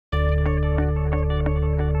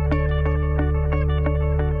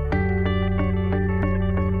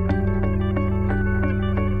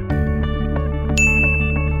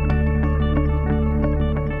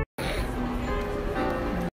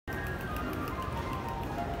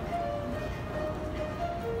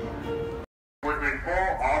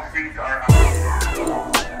She's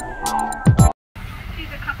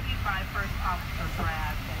accompanied by First Officer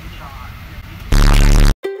Brad and John.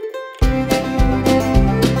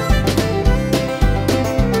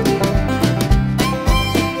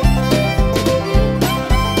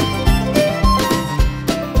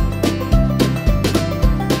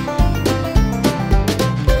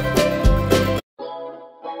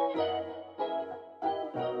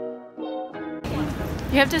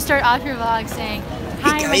 You have to start off your vlog saying,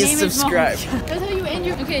 "Hi, hey guys, my name subscribe." is Mo." That's how you end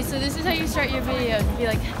your. Okay, so this is how you start your video. Be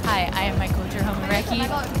like, "Hi, I am Michael Jerhomareki."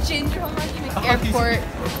 Airport.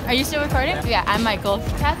 Are you still recording? Yeah, I'm Michael.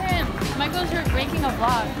 Catherine, Michael's making a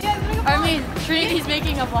vlog. I mean, Triniti's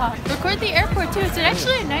making a vlog. Record the airport too. It's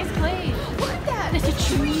actually a nice place. Look at that. It's a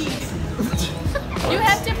tree. You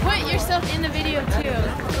have to put yourself in the video too.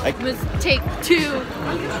 Take two.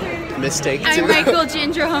 Mistake I'm two. Michael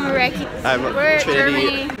Jerhomareki. We're at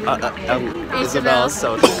Trinity. Germany. Isabel.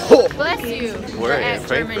 So. Bless you. We're at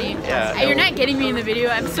Germany. Yeah. You're not getting me in the video.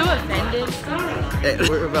 I'm so offended.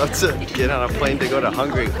 We're about to get on a plane to go to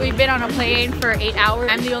Hungary. We've been on a plane for 8 hours.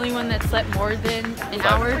 I'm the only one that slept more than an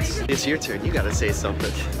hour. It's your turn. You gotta say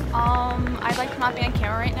something. I'd like to not be on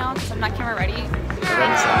camera right now because I'm not camera ready.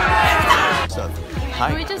 So, hi.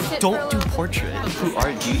 Can we just sit Don't do portrait. Who are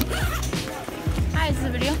you? Hi, is this a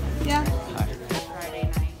video? Yeah. Hi. Friday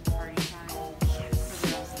night party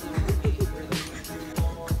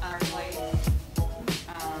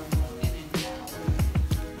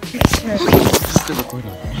Still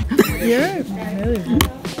recording. Yeah.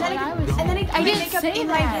 And then I didn't make up say in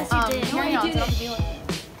that. like this. You did.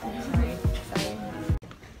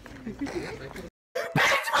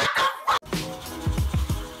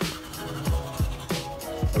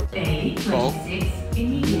 No, you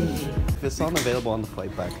didn't. If it's not available on the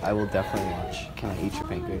flight back, I will definitely watch Can I Eat Your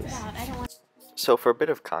Pancreas? So for a bit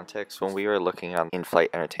of context, when we were looking on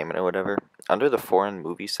in-flight entertainment or whatever, under the foreign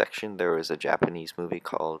movie section, there was a Japanese movie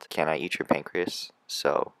called Can I Eat Your Pancreas?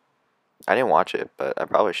 So I didn't watch it, but I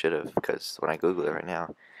probably should have, because when I Google it right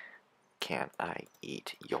now, Can I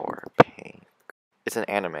Eat Your Pancreas? It's an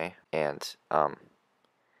anime, and my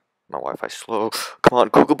Wi-Fi's slow. Come on,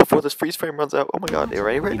 Google before this freeze frame runs out. Oh my god, are you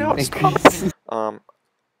ready right now? Stop.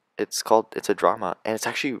 It's a drama, and it's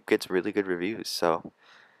actually gets really good reviews, so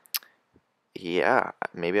yeah,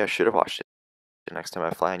 maybe I should have watched it the next time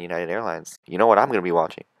I fly on United Airlines. You know what I'm gonna be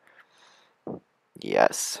watching?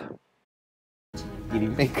 Yes.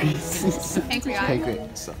 Eating pancreas.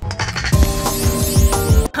 Pancreas.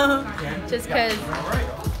 Just because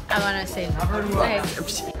I want to say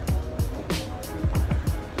thanks.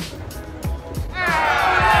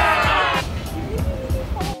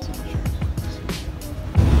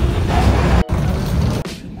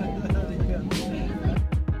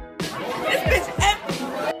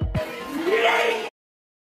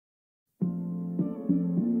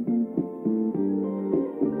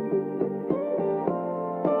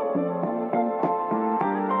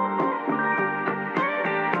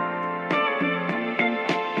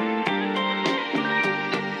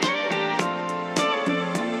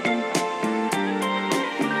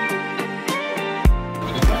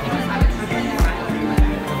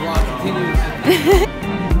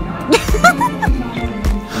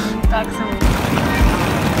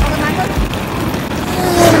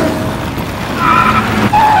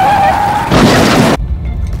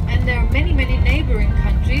 And there are many neighboring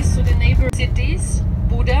countries, so the neighboring cities,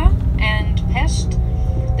 Buda and Pest,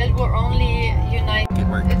 that were only united.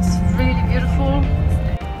 It's really beautiful.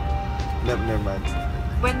 Never mind.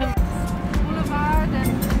 When the Boulevard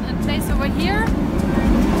and a place over here.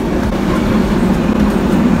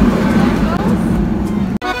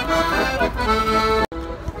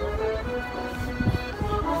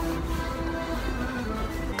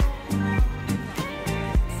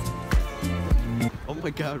 Oh my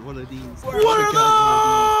god, one of these. What are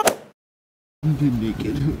those? I'm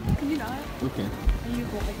naked. Can you not? Okay. Are you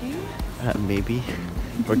vlogging? Maybe.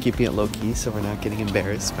 We're keeping it low key so we're not getting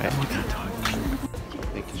embarrassed by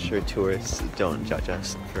making sure tourists don't judge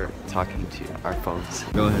us for talking to our phones.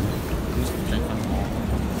 Go ahead.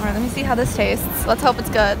 Alright, let me see how this tastes. Let's hope it's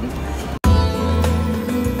good.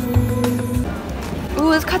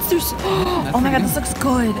 Ooh, this cuts through. Oh my god, this looks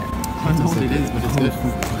good. I don't know what it is, but it's good.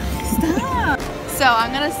 Stop. So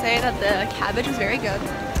I'm gonna say that the cabbage was very good.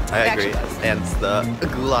 I agree. And the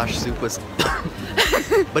goulash soup was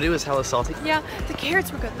but it was hella salty. Yeah, the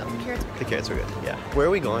carrots were good though. The carrots were good, yeah. Where are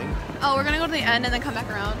we going? Oh, we're gonna go to the end and then come back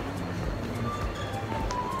around.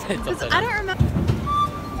 I don't remember.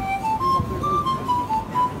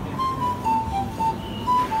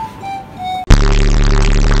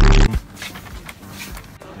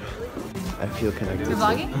 I feel connected. You're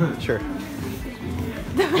vlogging? Sure.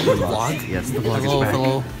 The vlog? Yes, the vlog is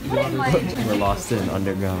back. We're lost in an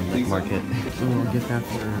underground market. We'll get that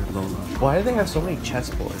for Lola. Why do they have so many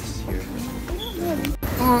chessboards here?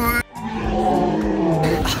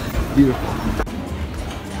 Beautiful.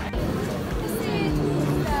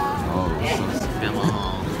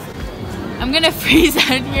 I'm gonna freeze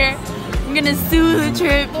out here. I'm gonna sue the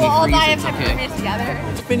trip. We'll all die if we freeze together.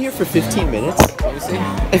 We've been here for 15 minutes.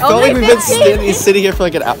 I felt like we've been sitting here for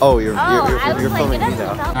like an hour. Oh, you're filming me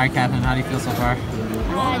now. Alright, Catherine, how do you feel so far?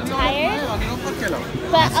 Tired.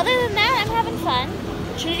 But other than that, I'm having fun.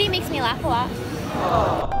 Trinity makes me laugh a lot.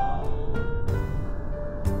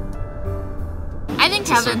 I think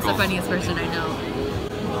Catherine's the funniest person I know.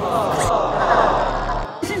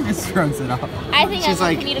 She just throws it off. I think I'm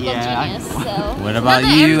a comedical genius, so. What about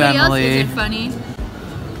you, Emily? Else isn't funny.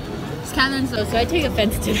 Catherine's so I take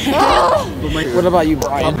offense to that. What about you,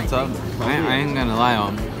 Brian? What's up? I ain't gonna lie,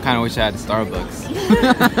 I kind of wish I had Starbucks.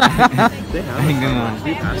 I ain't gonna.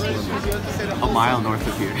 A mile north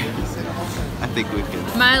of here. I think we can.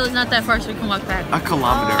 A mile is not that far, so we can walk back. A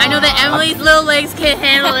kilometer. I know that Emily's little legs can't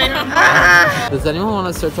handle it. Does anyone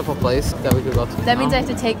want to search up a place that we could go to? That means I have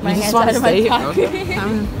to take my hands wanna out of my stay? pocket. Okay.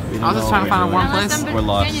 I was just trying to find a warm place. We're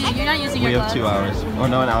lost. You're not using We your have gloves. 2 hours. Or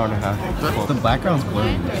no, an hour and a half. The background's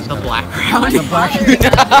blurry. The background. The background.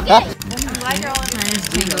 I'm glad you're all in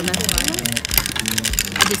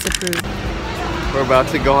I disapprove. We're about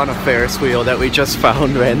to go on a Ferris wheel that we just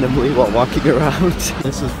found randomly while walking around.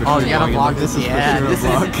 This is for Oh, sure. you gotta vlog This is yeah, for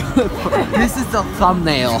sure a vlog. This is the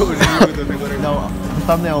thumbnail. No, the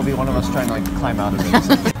thumbnail will be one of us trying to like climb out of it.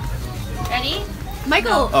 Ready?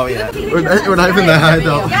 Michael! Oh yeah. We're not even that high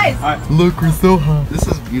though. Guys! Look, we're so high. This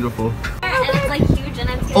is beautiful. And it's like huge and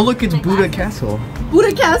I'm scared. Oh look, it's Buddha Castle.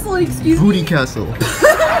 Buddha Castle, excuse me. Booty Castle.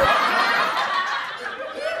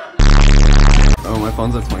 Oh, my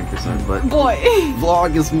phone's at 20%, but Boy!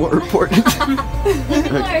 vlog is more important.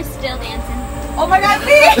 People are still dancing. Oh my god,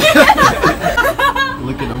 me!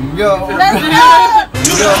 Look at them go. Let's go!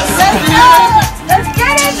 Let's go! Let's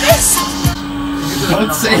get it!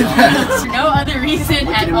 Don't say that. No other reason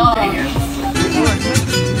at all.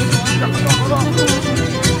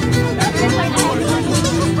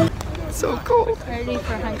 So cool. Ready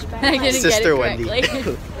for hunchback. I didn't Sister get it Wendy.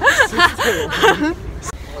 correctly.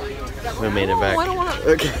 We made it back.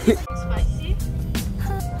 Okay. Spicy.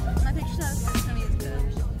 My picture is good.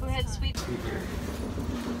 We had sweet.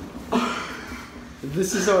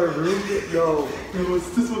 This is our room. No. What's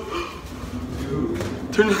this one? Dude.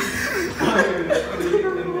 Turn it.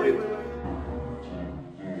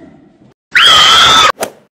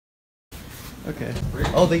 Okay.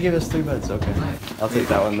 Oh, they gave us 3 beds. Okay. I'll take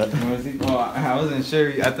that one then. Well, I wasn't sure.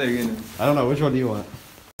 I thought you were gonna. I don't know. Which one do you want?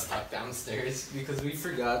 Stuck downstairs because we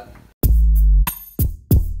forgot.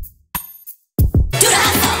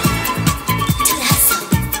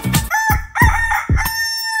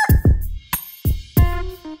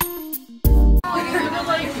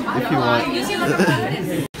 If you want.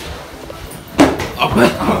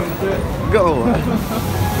 Go!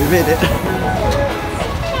 We made it.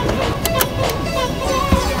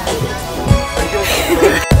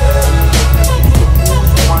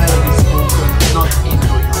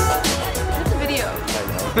 It's a video.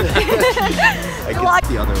 I guess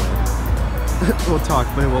the other way. We'll talk,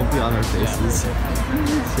 but it won't be on our faces.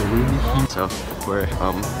 So we're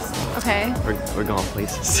Okay. we're going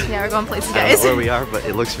places. Yeah, we're going places, I don't guys. know where we are, but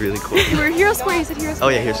it looks really cool. We're Hero Square. You said Hero Oh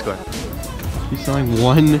Square. yeah, here's Square. You're selling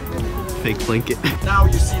one fake blanket. Now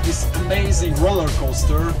you see this amazing roller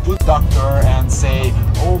coaster, put doctor and say,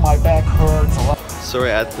 oh my back hurts a lot. So we're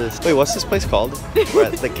at this. Wait, what's this place called? We're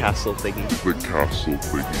at the castle thingy. The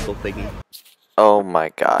castle thingy. Oh my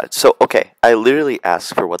god. So, okay, I literally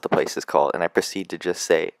asked for what the place is called, and I proceed to just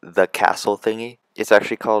say the castle thingy. It's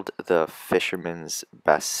actually called the Fisherman's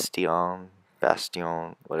Bastion,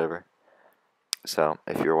 whatever. So,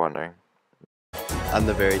 if you're wondering. On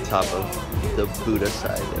the very top of the Buddha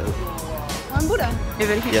side of... I'm Buddha.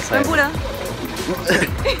 Yes, I I'm am. Buddha.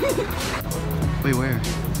 Wait, where?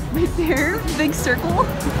 Right there. Big circle. I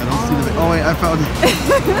don't see the... Oh wait, I found it.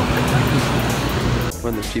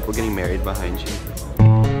 When there's people getting married behind you.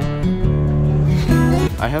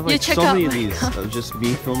 I have like check so out many of my these of just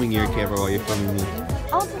me filming your camera while you're filming me.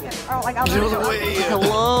 I'll take it. Oh, like I'll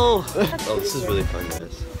Hello! Oh, this is really fun,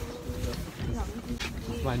 guys.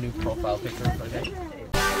 My new profile picture for today.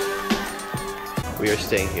 We are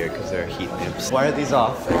staying here because there are heat lamps. Why are these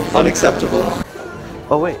off? Unacceptable.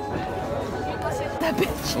 Oh wait. That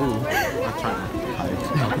bitch. Ooh. I'm trying to hide.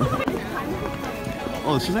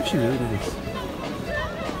 Oh, this is actually really nice.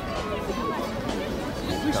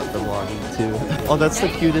 for vlogging too. Oh, that's the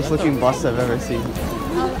cutest looking bus I've ever seen.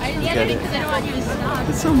 I didn't get it because I don't want you to stop.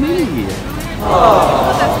 It's so mini.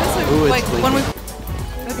 Oh, that's Ooh, like it's when we.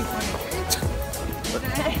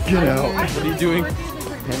 Get out. What are you doing?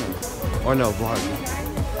 Or no, vlog.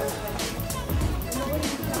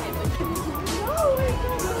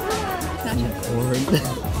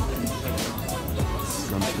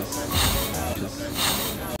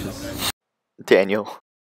 Daniel,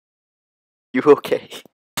 you okay?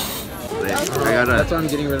 That's why I'm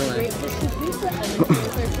getting rid of my.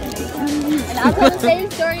 And I'll tell the same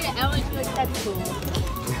story to Ellen. She's like, that's cool.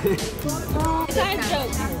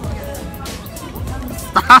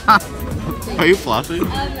 Are you flossing?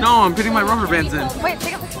 No, I'm putting my rubber bands in. Wait,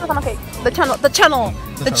 take a picture of the cake. The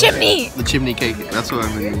chimney. The chimney cake. That's what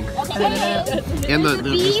I'm eating. And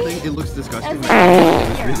this thing, it looks disgusting.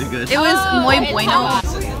 It's really good. It was muy bueno.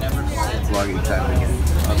 Vlogging time again.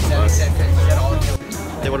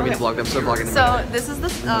 They wanted me to vlog them, so I'm vlogging them. So this is the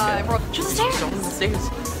just stairs.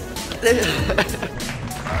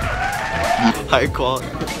 High quality.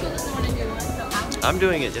 I'm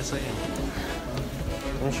doing it, yes I am.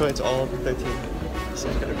 I'm sure it's all 13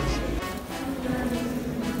 subscribers.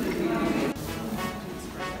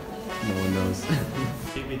 No one knows.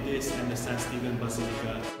 With this and the San Stephen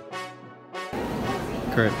Basilica.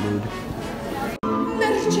 Current mood.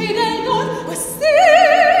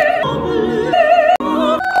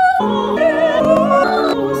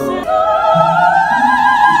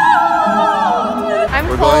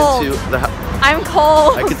 I'm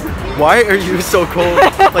cold. Why are you so cold?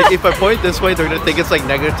 Like if I point it this way, they're gonna think it's like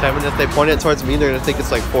 -10, and if they point it towards me, they're gonna think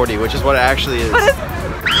it's like 40, which is what it actually is.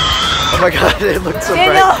 Oh my god, it looks so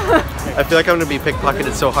bright. I feel like I'm gonna be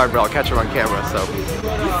pickpocketed so hard, but I'll catch him on camera, so.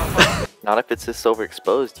 Not if it's this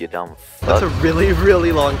overexposed, you dumb fuck. That's a really,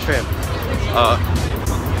 really long tram.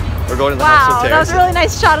 We're going to the house of terrace. Wow, that was a really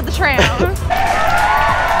nice shot of the tram.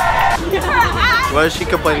 What is she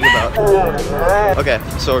complaining about? Okay,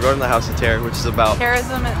 so we're going to the House of Terror, which is about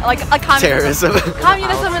terrorism, and, like communism.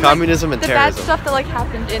 Communism. Communism and the terrorism. bad stuff that like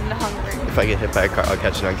happened in Hungary. If I get hit by a car, I'll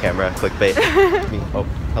catch it on camera. Clickbait. Oh,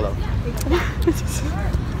 hello.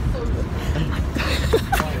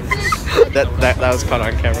 that was caught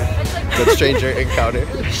on camera. That stranger encounter.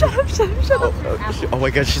 Shut up. Oh my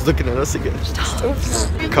god, she's looking at us again.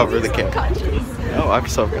 Cover the camera. Oh, I'm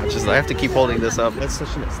so conscious. I have to keep holding this up. That's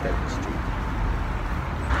such an aesthetic street.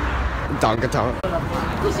 Dongatong.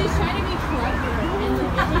 She's trying to be correct.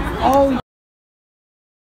 Oh.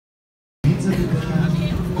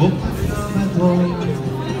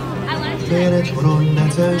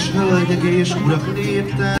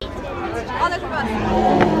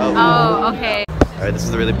 Oh, okay. Alright, this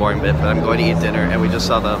is the really boring bit, but I'm going to eat dinner and we just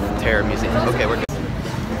saw the Terror Museum. Okay, we're good.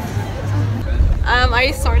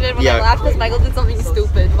 I started when I laughed because Michael did something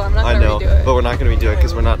stupid, but I'm not gonna redo it. But we're not gonna redo it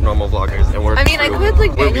because we're not normal vloggers and we're. I mean, I could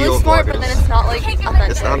like manually snort, but then it's not like authentic.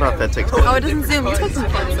 It's not authentic. Oh, it doesn't zoom. You took some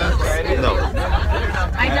photos. No.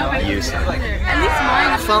 I know. Use. At least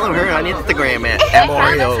mine. Follow her on Instagram at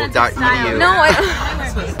moreo.edu. No,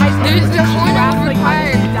 There's just one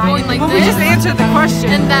required going like this. we just answered the question.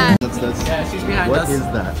 And that. Yeah, she's behind us. What is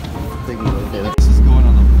that? Thinking of it. This is going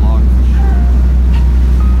on the vlog.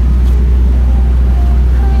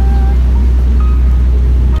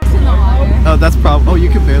 Oh, that's probably. Oh, you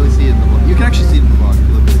can barely see it in the vlog. You can actually see it in the vlog if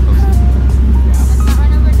you look really close.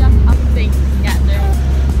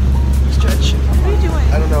 Stretch. What are you doing?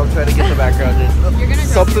 I don't know. I'm trying to get the background in.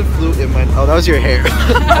 Something flew in my. Oh, that was your hair.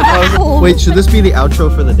 Wait, should this be the outro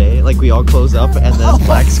for the day? Like we all close up and then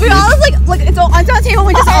black screen. We all like it's all on the table.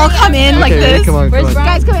 We just all come in like this. Come on, Where's Brian?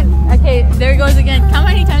 Guys, come in. Okay, there he goes again. Count how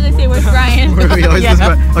many times I say, where's Brian? Where we always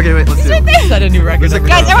okay, wait, let's do it. Set a new record.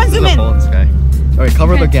 Guys, everyone zoom in. Alright,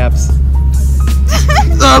 cover the gaps.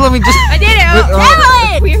 Let me just. I did it.